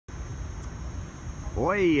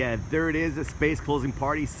Oh yeah, there it is, a Space closing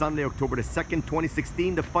party, Sunday, October the 2nd,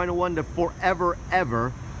 2016, the final one, the forever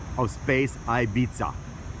ever of Space Ibiza.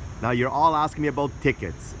 Now you're all asking me about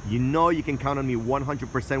tickets. You know you can count on me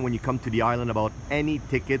 100% when you come to the island about any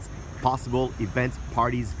tickets, possible events,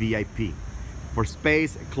 parties, VIP. For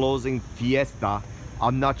Space closing fiesta,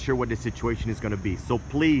 I'm not sure what the situation is gonna be. So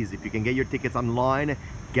please, if you can get your tickets online,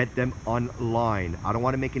 get them online. I don't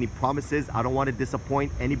wanna make any promises. I don't wanna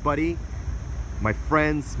disappoint anybody. My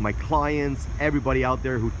friends, my clients, everybody out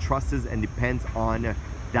there who trusts and depends on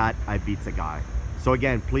that Ibiza guy. So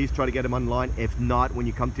again, please try to get them online. If not, when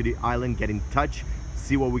you come to the island, get in touch,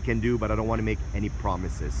 see what we can do, but I don't want to make any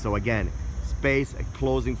promises. So again, Space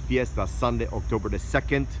closing fiesta, Sunday, October the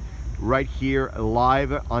 2nd, right here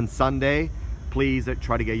live on Sunday. Please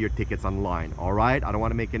try to get your tickets online, all right? I don't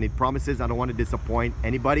want to make any promises. I don't want to disappoint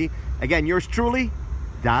anybody. Again, yours truly,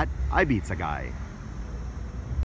 that Ibiza guy.